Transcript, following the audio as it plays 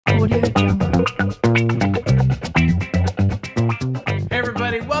Audio Jungle. Hey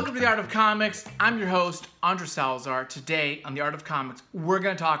everybody, welcome to The Art of Comics. I'm your host, Andres Salazar. Today on The Art of Comics, we're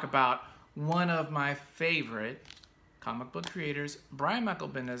going to talk about one of my favorite comic book creators, Brian Michael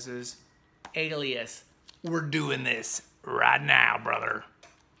Bendis' Alias. We're doing this right now, brother.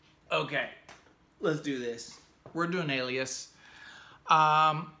 Okay, let's do this. We're doing Alias.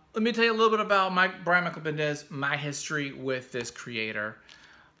 Let me tell you a little bit about Brian Michael Bendis, my history with this creator.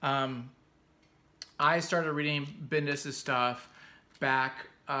 I started reading Bendis' stuff back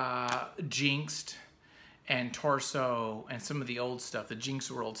Jinxed and Torso and some of the old stuff, the Jinx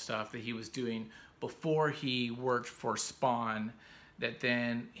World stuff that he was doing before he worked for Spawn, that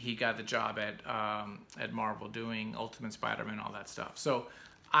then he got the job at Marvel doing Ultimate Spider-Man and all that stuff. So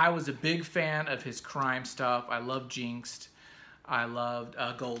I was a big fan of his crime stuff. I loved Jinxed. I loved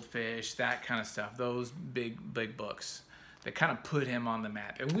Goldfish, that kind of stuff. Those big books that kind of put him on the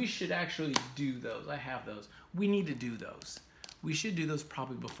map. And we should actually do those. I have those. We need to do those. We should do those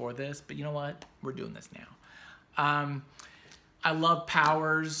probably before this, but you know what? We're doing this now. I love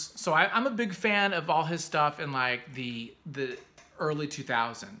Powers. So I'm a big fan of all his stuff in like the early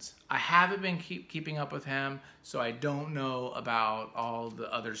 2000s. I haven't been keeping up with him, so I don't know about all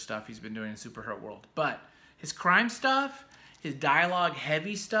the other stuff he's been doing in superhero world. But his crime stuff, his dialogue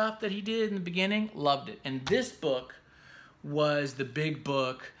heavy stuff that he did in the beginning, loved it. And this book was the big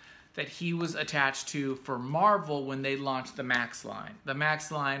book that he was attached to for Marvel when they launched the Max line. The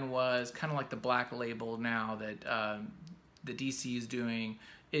Max line was kind of like the Black Label now that the DC is doing.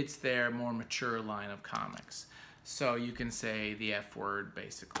 It's their more mature line of comics. So you can say the F word,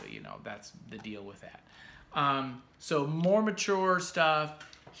 basically, you know, that's the deal with that. So more mature stuff.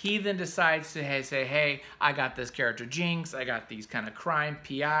 He then decides to say, hey, I got this character Jinx, I got these kind of crime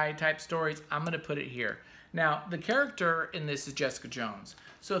PI type stories, I'm going to put it here. Now, the character in this is Jessica Jones.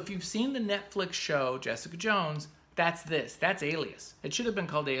 So if you've seen the Netflix show Jessica Jones, that's this. That's Alias. It should have been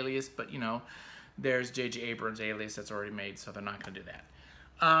called Alias, but, you know, there's J.J. Abrams' Alias that's already made, so they're not going to do that.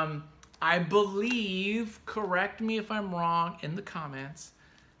 I believe, correct me if I'm wrong in the comments,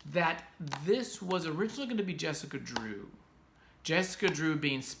 that this was originally going to be Jessica Drew. Jessica Drew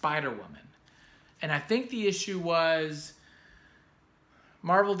being Spider-Woman. And I think the issue was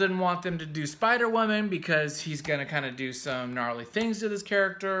Marvel didn't want them to do Spider-Woman because he's going to kind of do some gnarly things to this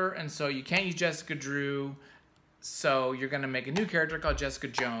character. And so you can't use Jessica Drew. So you're going to make a new character called Jessica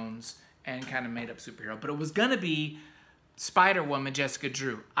Jones and kind of made up superhero. But it was going to be Spider-Woman Jessica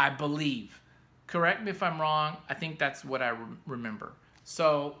Drew, I believe. Correct me if I'm wrong. I think that's what I remember.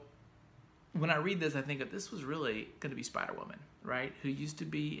 So when I read this, I think that this was really going to be Spider-Woman, right? Who used to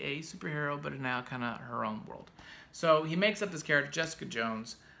be a superhero, but is now kind of her own world. So he makes up this character, Jessica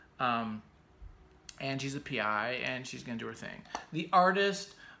Jones, and she's a PI, and she's going to do her thing. The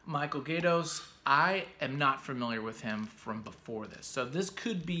artist, Michael Gaydos, I am not familiar with him from before this. So this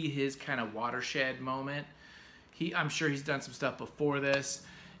could be his kind of watershed moment. I'm sure he's done some stuff before this.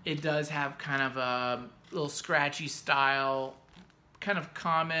 It does have kind of a little scratchy style, kind of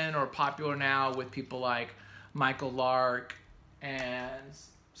common or popular now with people like Michael Lark and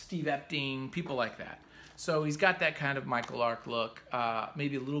Steve Epting, people like that. So he's got that kind of Michael Lark look,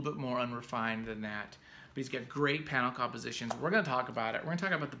 maybe a little bit more unrefined than that. But he's got great panel compositions. We're going to talk about it. We're going to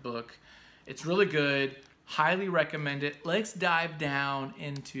talk about the book. It's really good. Highly recommend it. Let's dive down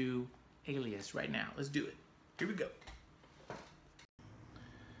into Alias right now. Let's do it. Here we go.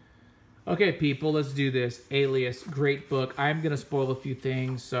 Okay, people, let's do this. Alias, great book. I'm going to spoil a few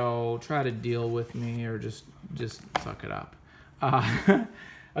things, so try to deal with me or just suck it up.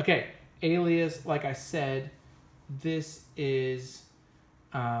 Okay, Alias, like I said, this is,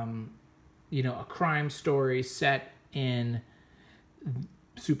 you know, a crime story set in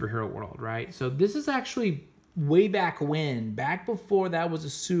superhero world, right? So this is actually way back when, back before that was a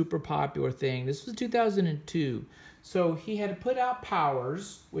super popular thing. This was 2002. So he had put out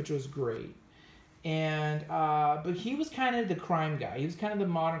Powers, which was great. And, but he was kind of the crime guy. He was kind of the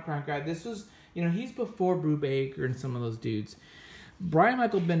modern crime guy. This was, you know, he's before Brubaker and some of those dudes. Brian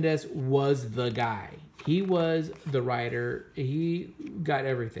Michael Bendis was the guy. He was the writer. He got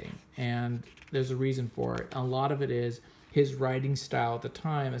everything. And there's a reason for it. A lot of it is his writing style at the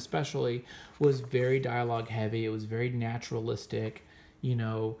time, especially, was very dialogue heavy. It was very naturalistic, you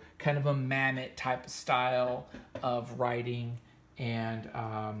know, kind of a Mamet type of style of writing, and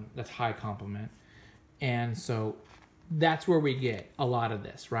that's high compliment. And so that's where we get a lot of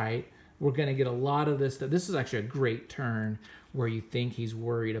this, right? We're going to get a lot of this. This is actually a great turn where you think he's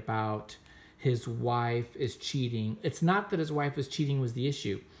worried about his wife is cheating. It's not that his wife is cheating was the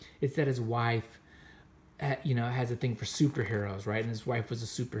issue. It's that his wife you know, has a thing for superheroes, right? And his wife was a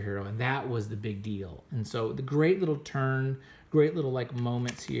superhero, and that was the big deal. And so the great little turn, great little like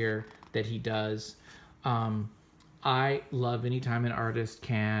moments here that he does. I love anytime an artist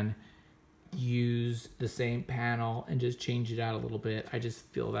can use the same panel and just change it out a little bit. I just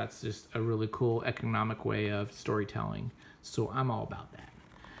feel that's just a really cool economic way of storytelling. So I'm all about that,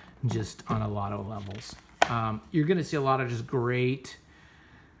 just on a lot of levels. You're going to see a lot of just great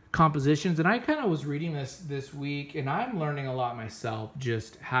compositions, and I kind of was reading this week, and I'm learning a lot myself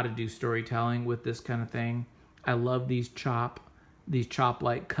just how to do storytelling with this kind of thing. I love these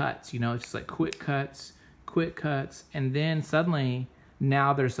chop-like cuts, you know, it's just like quick cuts, and then suddenly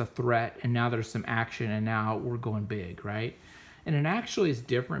now there's a threat, and now there's some action, and now we're going big, right? And it actually is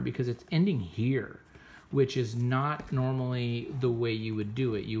different because it's ending here, which is not normally the way you would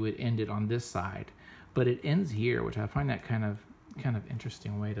do it. You would end it on this side, but it ends here, which I find that kind of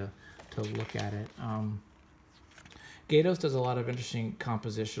interesting way to look at it. Gaydos does a lot of interesting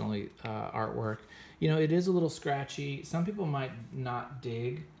compositionally artwork. You know, it is a little scratchy. Some people might not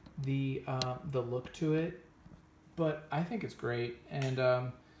dig the look to it, but I think it's great,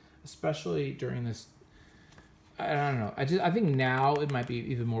 and especially during this. I don't know. I think now it might be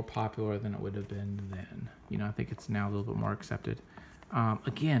even more popular than it would have been then. You know, I think it's now a little bit more accepted.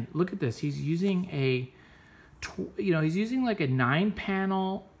 Again, look at this. He's using he's using like a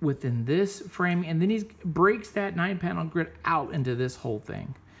 9-panel within this frame, and then he breaks that 9-panel grid out into this whole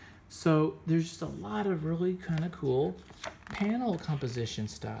thing. So there's just a lot of really kind of cool panel composition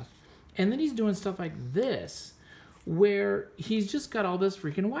stuff. And then he's doing stuff like this, where he's just got all this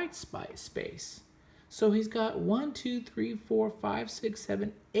freaking white space. So he's got 1, 2, 3, 4, 5, 6,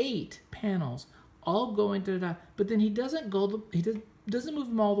 7, 8 panels all going to the top, but then he doesn't move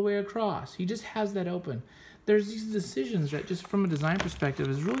them all the way across. He just has that open. There's these decisions that just from a design perspective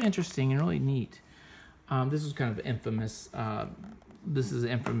is really interesting and really neat. This was kind of infamous. This is an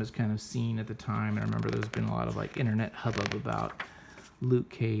infamous kind of scene at the time. I remember there's been a lot of like internet hubbub about Luke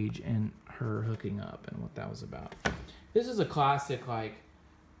Cage and her hooking up and what that was about. This is a classic like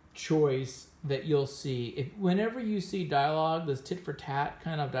choice that you'll see whenever you see dialogue, this tit for tat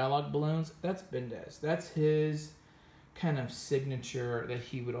kind of dialogue balloons. That's Bendis. That's his kind of signature that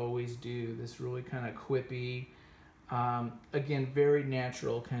he would always do. This really kind of quippy, again, very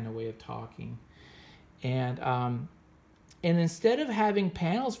natural kind of way of talking. And instead of having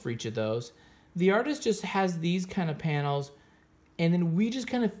panels for each of those, the artist just has these kind of panels, and then we just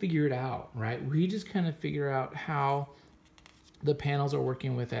kind of figure it out, right? We just kind of figure out how the panels are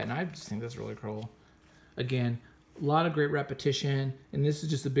working with that, and I just think that's really cool. Again, a lot of great repetition, and this is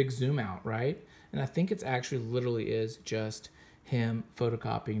just a big zoom out, right? And I think it's actually literally is just him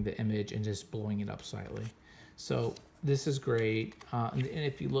photocopying the image and just blowing it up slightly. So this is great. And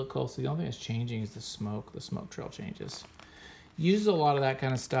if you look closely, the only thing that's changing is the smoke. The smoke trail changes. Uses a lot of that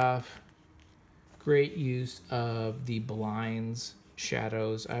kind of stuff. Great use of the blinds,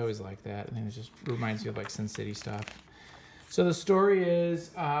 shadows. I always like that. I think it just reminds me of like Sin City stuff. So the story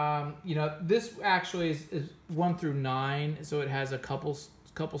is, you know, this actually is 1 through 9. So it has a couple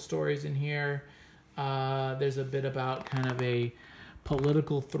stories in here. There's a bit about kind of a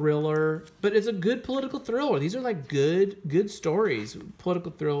political thriller, but it's a good political thriller. These are like good stories.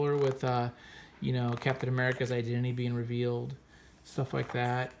 Political thriller with, you know, Captain America's identity being revealed, stuff like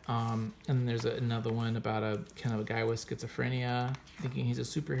that. And then there's another one about a kind of a guy with schizophrenia thinking he's a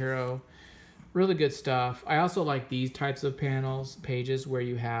superhero. Really good stuff. I also like these types of pages where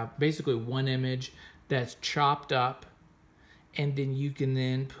you have basically one image that's chopped up, and then you can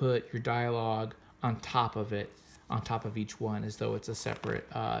then put your dialogue on top of it, on top of each one, as though it's a separate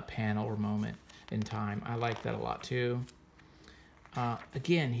panel or moment in time. I like that a lot too.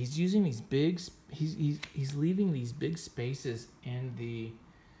 Again, he's using these big, he's leaving these big spaces in the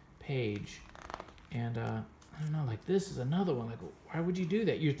page, and I don't know, like this is another one. Like, why would you do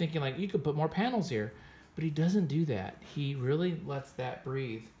that? You're thinking like you could put more panels here, but he doesn't do that. He really lets that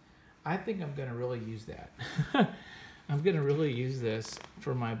breathe. I think I'm gonna really use that. I'm going to really use this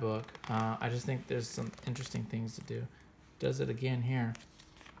for my book. I just think there's some interesting things to do. Does it again here.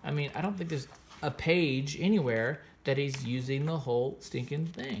 I mean, I don't think there's a page anywhere that he's using the whole stinking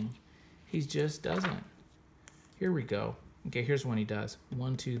thing. He just doesn't. Here we go. Okay, here's one he does.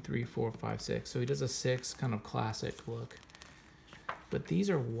 1, 2, 3, 4, 5, 6. So he does a 6 kind of classic look. But these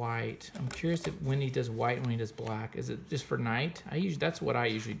are white. I'm curious if when he does white and when he does black. Is it just for night? That's what I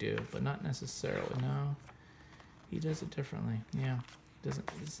usually do, but not necessarily. No. He does it differently. Yeah,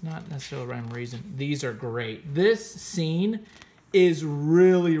 it's not necessarily rhyme or reason. These are great. This scene is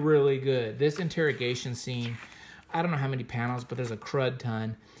really, really good. This interrogation scene, I don't know how many panels, but there's a crud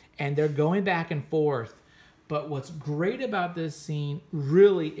ton. And they're going back and forth But what's great about this scene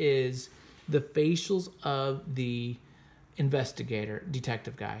really is the facials of the investigator,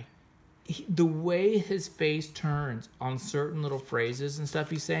 detective guy. The way his face turns on certain little phrases and stuff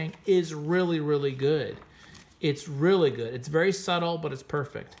he's saying is really, really good. It's really good. It's very subtle, but it's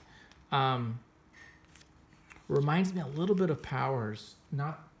perfect. Reminds me a little bit of Powers,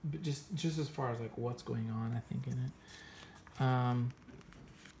 not just as far as like what's going on, I think, in it.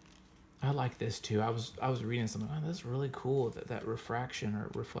 I like this too. I was reading something. Oh, that's really cool. That refraction or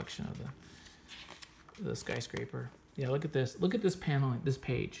reflection of the skyscraper. Yeah, look at this. Look at this panel, this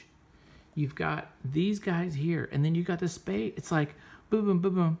page. You've got these guys here, and then you got this space. It's like boom, boom,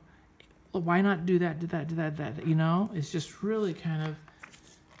 boom, boom. Well, why not do that? Do that? You know, it's just really kind of.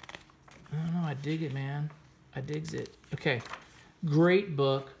 I don't know. I dig it, man. I digs it. Okay, great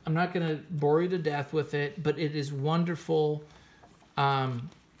book. I'm not gonna bore you to death with it, but it is wonderful.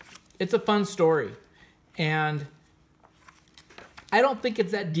 It's a fun story, and I don't think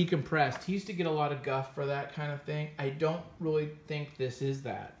it's that decompressed. He used to get a lot of guff for that kind of thing. I don't really think this is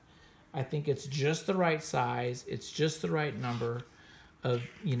that. I think it's just the right size. It's just the right number of,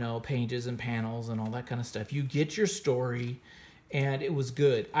 you know, pages and panels and all that kind of stuff. You get your story, and it was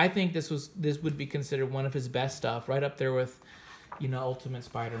good. I think this would be considered one of his best stuff, right up there with, you know, Ultimate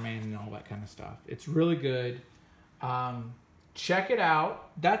Spider-Man and all that kind of stuff. It's really good. Check it out.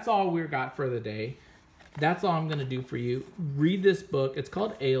 That's all we've got for the day. That's all I'm going to do for you. Read this book. It's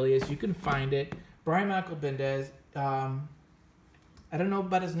called Alias. You can find it. Brian Michael Bendis. I don't know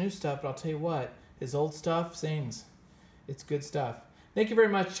about his new stuff, but I'll tell you what. His old stuff sings. It's good stuff. Thank you very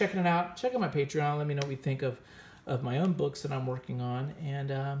much for checking it out. Check out my Patreon. Let me know what you think of my own books that I'm working on. And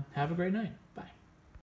have a great night. Bye.